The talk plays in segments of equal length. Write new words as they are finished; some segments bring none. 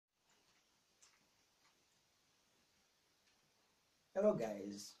Hello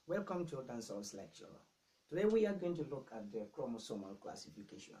guys, welcome to Danso's lecture. Today we are going to look at the chromosomal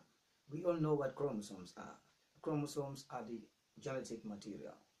classification. We all know what chromosomes are. Chromosomes are the genetic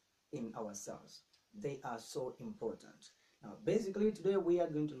material in our cells. They are so important. Now basically today we are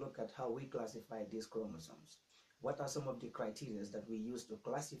going to look at how we classify these chromosomes. What are some of the criteria that we use to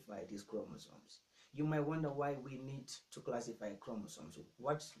classify these chromosomes? You might wonder why we need to classify chromosomes.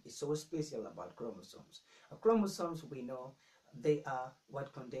 What is so special about chromosomes? Chromosomes, we know, they are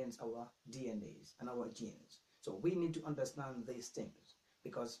what contains our DNAs and our genes. So we need to understand these things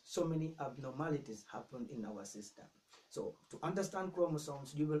because so many abnormalities happen in our system. So to understand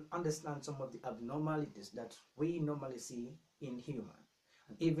chromosomes, you will understand some of the abnormalities that we normally see in human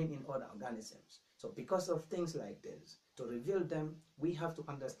and even in other organisms. So because of things like this, to reveal them, we have to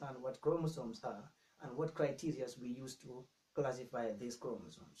understand what chromosomes are and what criteria we use to classify these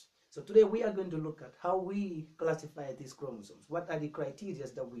chromosomes. So today we are going to look at how we classify these chromosomes. What are the criteria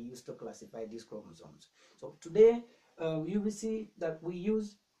that we use to classify these chromosomes? So today you will see that we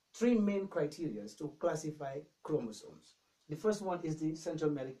use three main criteria to classify chromosomes. The first one is the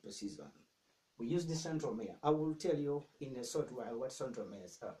centromeric position. We use the centromere. I will tell you in a short while what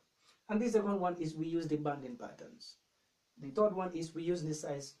centromeres are. And the second one is we use the binding patterns. The third one is we use the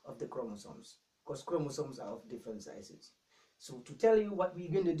size of the chromosomes because chromosomes are of different sizes. So to tell you what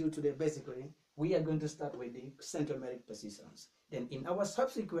we're going to do today, basically, we are going to start with the centromeric positions. Then in our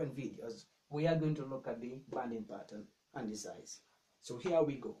subsequent videos, we are going to look at the binding pattern and the size. So here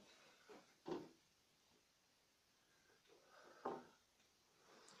we go.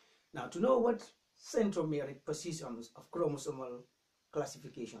 Now to know what centromeric positions of chromosomal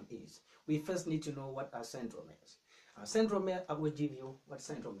classification is, we first need to know what are centromeres. Centromere, I will give you what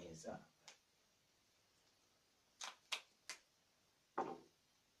centromeres are.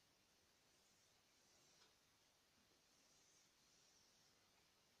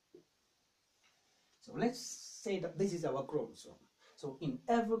 So let's say that this is our chromosome. So in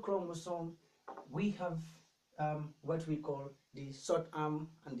every chromosome, we have what we call the short arm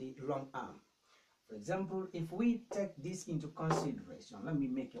and the long arm. For example, if we take this into consideration, let me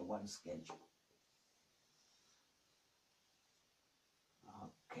make a one schedule.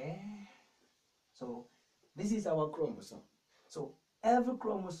 Okay. So this is our chromosome. So every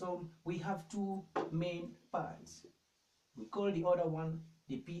chromosome, we have two main parts. We call the other one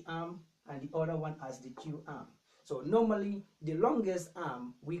the P arm and the other one as the Q arm. So normally the longest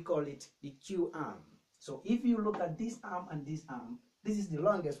arm, we call it the Q arm. So if you look at this arm and this arm, this is the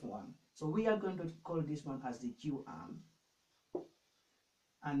longest one. So we are going to call this one as the Q arm.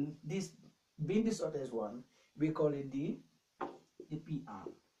 And this being the shortest one, we call it the P arm.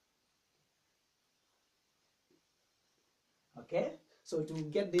 Okay? So to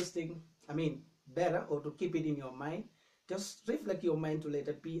get this thing, better, or to keep it in your mind, just reflect your mind to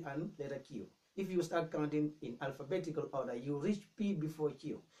letter P and letter Q. If you start counting in alphabetical order, you reach P before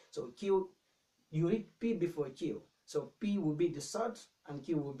Q. So Q, you reach P before Q. So P will be the short and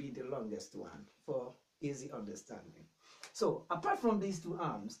Q will be the longest one for easy understanding. So apart from these two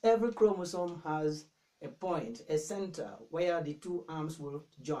arms, every chromosome has a point, a center, where the two arms will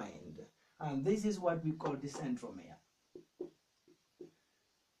join. And this is what we call the centromere.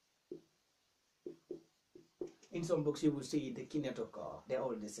 In some books you will see the kinetochore, they're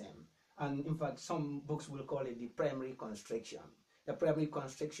all the same. And in fact, some books will call it the primary constriction. The primary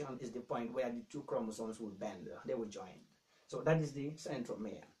constriction is the point where the two chromosomes will bend, they will join. So that is the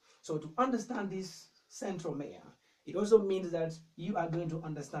centromere. So to understand this centromere, it also means that you are going to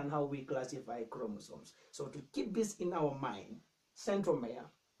understand how we classify chromosomes. So to keep this in our mind, centromere,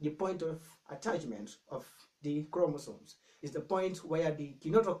 the point of attachment of the chromosomes, is the point where the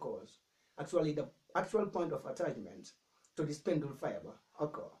kinetochores, actually the actual point of attachment to the spindle fiber,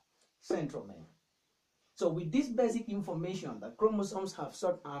 occur, centromere. So with this basic information that chromosomes have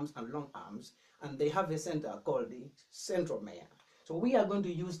short arms and long arms, and they have a center called the centromere. So we are going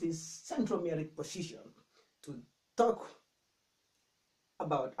to use this centromeric position to talk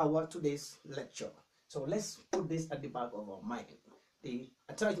about our today's lecture. So let's put this at the back of our mind. The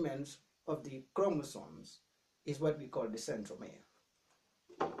attachment of the chromosomes is what we call the centromere.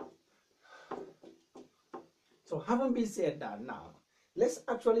 So having been said that now, let's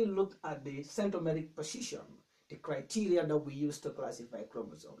actually look at the centromeric position, the criteria that we use to classify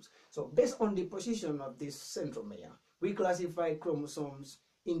chromosomes. So based on the position of this centromere, we classify chromosomes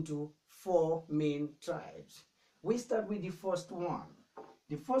into four main tribes. We start with the first one.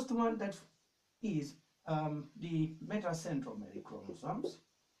 The first one that is the metacentromeric chromosomes.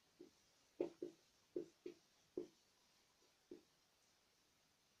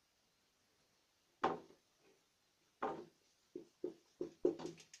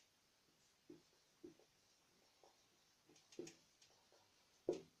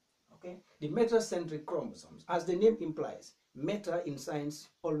 Okay, the metacentric chromosomes, as the name implies, meta in science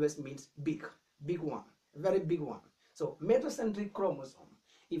always means big, big one, very big one. So metacentric chromosome.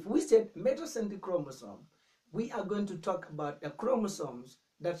 If we said metacentric chromosome, we are going to talk about the chromosomes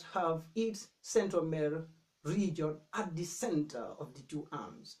that have its centromere region at the center of the two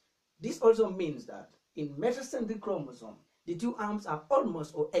arms. This also means that in metacentric chromosome, the two arms are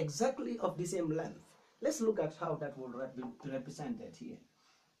almost or exactly of the same length. Let's look at how that will be represented here.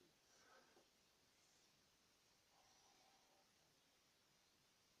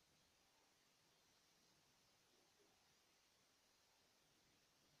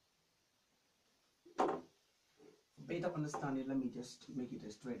 For better understanding, let me just make it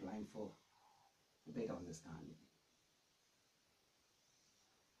a straight line for better understanding.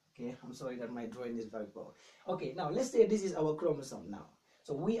 Okay, I'm sorry that my drawing is very poor. Okay, now let's say this is our chromosome now.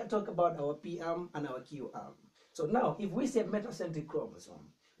 So we are talking about our P arm and our Q arm. So now if we say metacentric chromosome,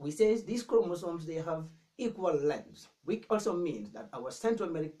 we say these chromosomes, they have equal lengths, which also means that our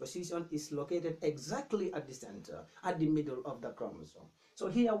centromeric position is located exactly at the center, at the middle of the chromosome. So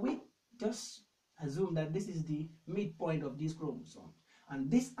here we just assume that this is the midpoint of this chromosome, and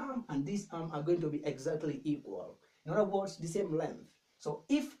this arm are going to be exactly equal. In other words, the same length. So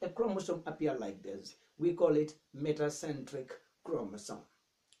if a chromosome appears like this, we call it metacentric chromosome.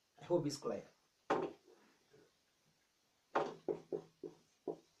 I hope it's clear.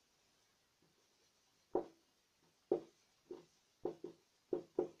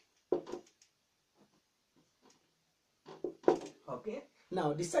 Okay,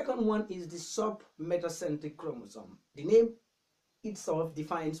 now the second one is the submetacentric chromosome. The name itself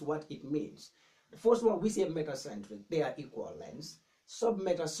defines what it means. The first one, we say metacentric, they are equal lengths.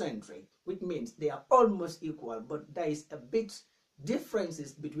 Submetacentric, which means they are almost equal, but there is a bit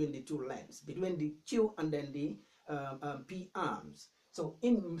differences between the two lengths, between the Q and then the P arms. So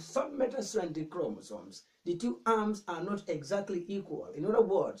in submetacentric chromosomes, the two arms are not exactly equal. In other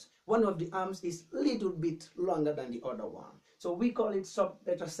words, one of the arms is a little bit longer than the other one. So we call it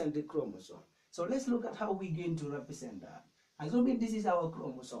submetacentric chromosome. So let's look at how we're going to represent that. Assuming this is our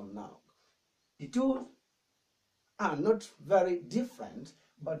chromosome now. The two are not very different,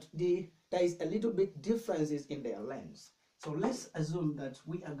 but there is a little bit differences in their lengths. So let's assume that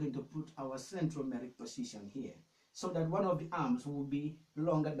we are going to put our centromeric position here, so that one of the arms will be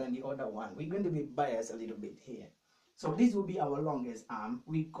longer than the other one. We're going to be biased a little bit here. So this will be our longest arm,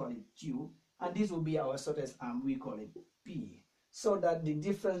 we call it Q, and this will be our shortest arm, we call it P, so that the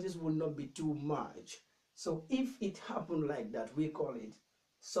differences will not be too much. So if it happened like that, we call it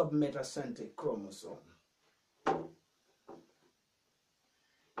submetacentric chromosome.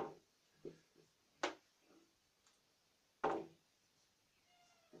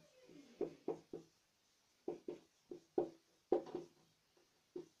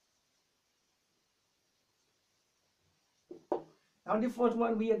 Now the fourth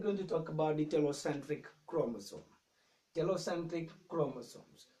one, we are going to talk about the telocentric chromosome. Telocentric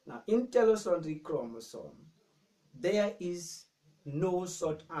chromosomes. Now in telocentric chromosome, there is no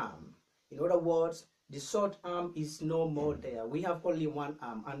short arm. In other words, the short arm is no more there. We have only one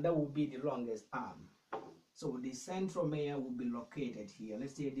arm, and that will be the longest arm. So the centromere will be located here.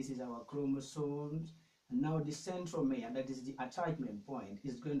 Let's say this is our chromosomes. And now the centromere, that is the attachment point,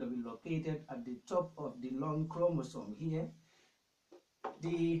 is going to be located at the top of the long chromosome here.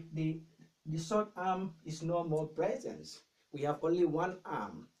 The short arm is no more present. We have only one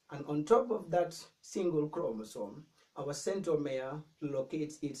arm, and on top of that single chromosome, our centromere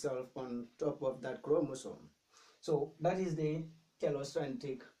locates itself on top of that chromosome. So that is the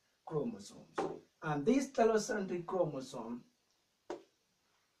telocentric chromosomes. And this telocentric chromosome,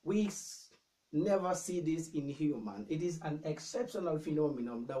 we never see this in human. It is an exceptional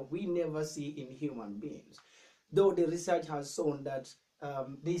phenomenon that we never see in human beings. Though the research has shown that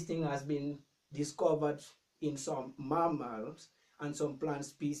this thing has been discovered in some mammals and some plant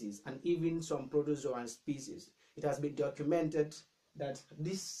species and even some protozoan species. It has been documented that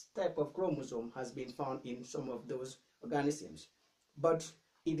this type of chromosome has been found in some of those organisms, but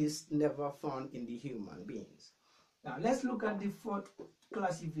it is never found in the human beings. Now let's look at the fourth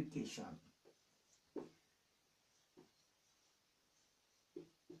classification.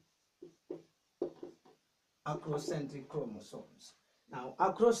 Acrocentric chromosomes. Now,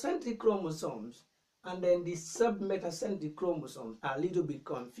 acrocentric chromosomes and then the submetacentric chromosomes are a little bit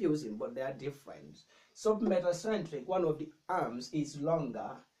confusing, but they are different. Submetacentric, one of the arms is longer,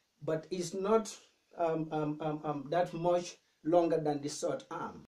 but is not that much longer than the short arm.